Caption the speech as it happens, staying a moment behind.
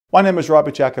My name is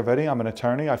Robert Jacovetti. I'm an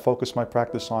attorney. I focus my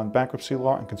practice on bankruptcy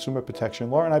law and consumer protection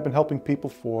law, and I've been helping people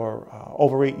for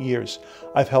over 8 years.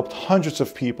 I've helped hundreds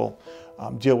of people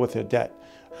deal with their debt.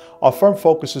 Our firm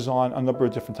focuses on a number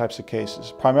of different types of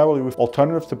cases, primarily with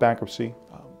alternatives to bankruptcy,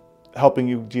 helping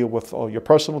you deal with all your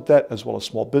personal debt as well as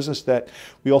small business debt.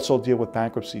 We also deal with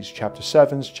bankruptcies, Chapter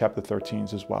 7s, Chapter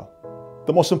 13s as well.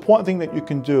 The most important thing that you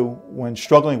can do when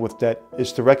struggling with debt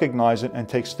is to recognize it and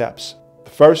take steps.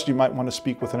 First, you might want to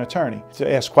speak with an attorney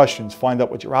to ask questions, find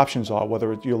out what your options are,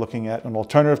 whether you're looking at an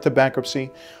alternative to bankruptcy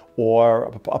or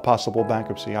a possible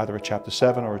bankruptcy, either a Chapter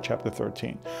 7 or a Chapter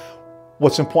 13.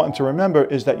 What's important to remember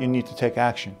is that you need to take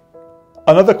action.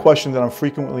 Another question that I'm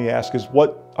frequently asked is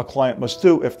what a client must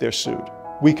do if they're sued.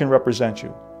 We can represent you.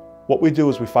 What we do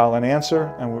is we file an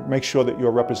answer and we make sure that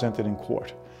you're represented in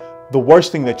court. The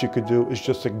worst thing that you could do is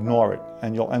just ignore it,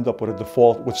 and you'll end up with a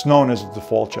default, what's known as a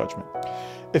default judgment.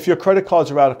 If your credit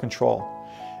cards are out of control,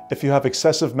 if you have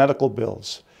excessive medical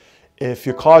bills, if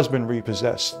your car's been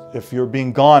repossessed, if you're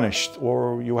being garnished,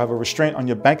 or you have a restraint on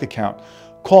your bank account,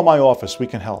 call my office. We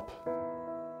can help.